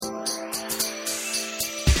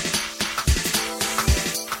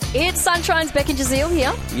It's Sunshine's Beck and Jazeel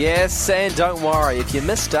here. Yes, and don't worry, if you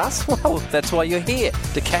missed us, well, that's why you're here,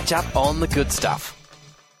 to catch up on the good stuff.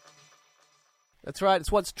 That's right,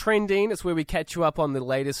 it's what's trending. It's where we catch you up on the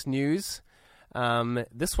latest news.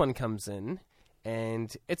 This one comes in,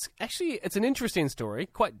 and it's an interesting story.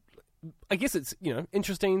 I guess it's,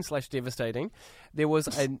 interesting / devastating. There was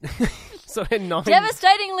a...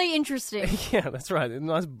 Devastatingly interesting. Yeah, that's right. A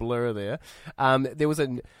nice blur there. There was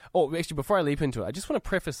actually, before I leap into it, I just want to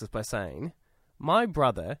preface this by saying my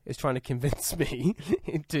brother is trying to convince me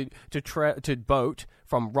to boat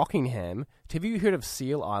from Rockingham. Have you heard of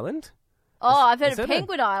Seal Island? Oh, I've heard of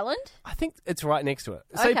Penguin Island. I think it's right next to it.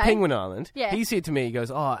 Say Okay. Penguin Island. Yeah. He said to me, he goes,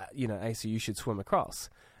 AC, you should swim across.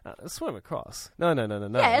 Swim across? No.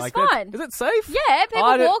 Yeah, it's fine. Is it safe? Yeah,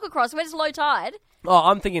 people walk across when it's low tide. Oh,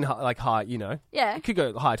 I'm thinking high, Yeah. It could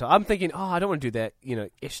go high tide. I'm thinking, I don't want to do that,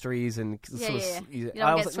 estuaries and You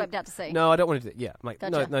don't get swept out to sea. No, I don't want to do that. Yeah, I'm like,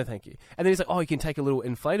 Gotcha. no, thank you. And then he's like, you can take a little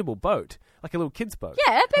inflatable boat, like a little kid's boat.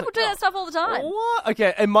 Yeah, people do that stuff all the time. What?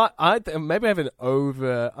 Okay, and maybe I have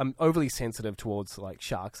I'm overly sensitive towards like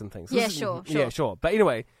sharks and things. Yeah, sure. Yeah, sure. But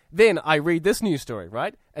anyway, then I read this news story,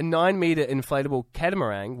 right? A 9-meter inflatable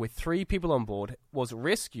catamaran with 3 people on board was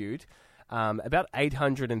rescued about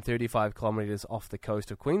 835 kilometres off the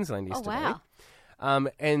coast of Queensland yesterday. Oh, wow.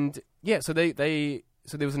 And yeah, so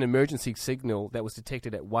so there was an emergency signal that was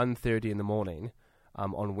detected at 1:30 in the morning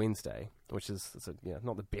on Wednesday, which is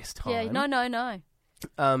not the best time. Yeah,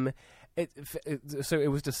 no. So it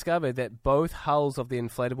was discovered that both hulls of the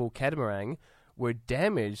inflatable catamaran were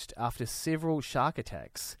damaged after several shark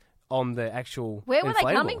attacks on the actual Where were they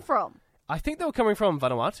inflatable. coming from? I think they were coming from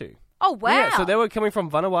Vanuatu. Oh, wow. Yeah, so they were coming from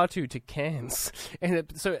Vanuatu to Cairns. And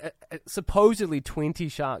supposedly 20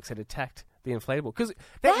 sharks had attacked the inflatable.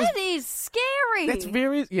 That is scary. That's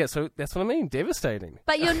very... Yeah, so that's what I mean. Devastating.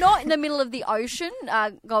 But you're not in the middle of the ocean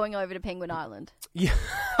going over to Penguin Island. Yeah,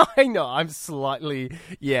 I know. I'm slightly...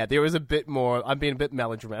 Yeah, there was a bit more... I'm being a bit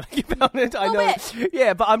melodramatic about it. I know.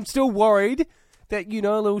 Yeah, but I'm still worried that,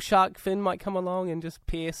 a little shark fin might come along and just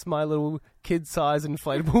pierce my little kid-sized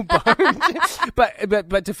inflatable boat.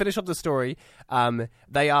 But to finish up the story,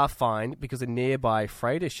 they are fine because a nearby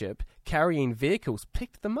freighter ship carrying vehicles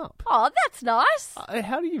picked them up. Oh, that's nice.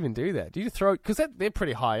 How do you even do that? Do you throw... Because they're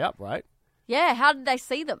pretty high up, right? Yeah, how did they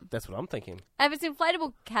see them? That's what I'm thinking. And if it's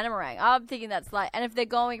inflatable catamaran, I'm thinking that's like... And if they're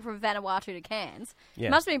going from Vanuatu to Cairns, it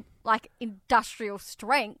must be like industrial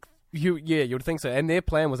strength. You would think so. And their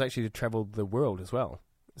plan was actually to travel the world as well.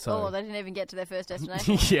 So. Oh, they didn't even get to their first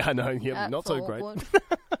destination. Yeah, I know. Yeah, That's not so awkward.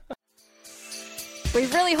 great. We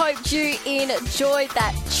really hoped you enjoyed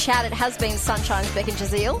that chat. It has been Sunshine's Beck and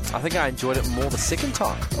Jazeel. I think I enjoyed it more the second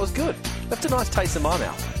time. It was good. Left a nice taste in my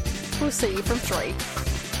mouth. We'll see you from 3.